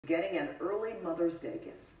getting an early Mother's Day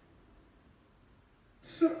gift.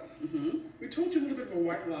 So, we told you a little bit of a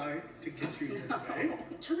white lie to get you here today.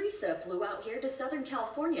 Teresa flew out here to Southern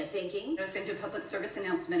California thinking I was going to do a public service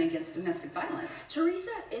announcement against domestic violence.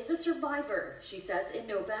 Teresa is a survivor. She says in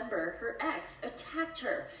November, her ex attacked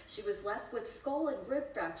her. She was left with skull and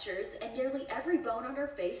rib fractures and nearly every bone on her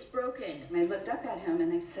face broken. And I looked up at him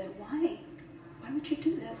and I said, why? Why would you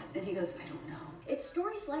do this? And he goes, I don't know. It's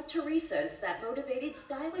stories like Teresa's that motivated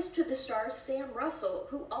stylist to the stars Sam Russell,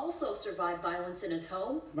 who also survived violence in his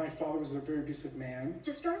home, My father was a very abusive man.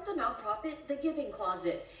 to start the nonprofit The Giving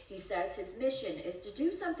Closet. He says his mission is to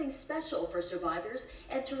do something special for survivors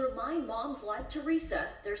and to remind moms like Teresa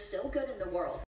they're still good in the world.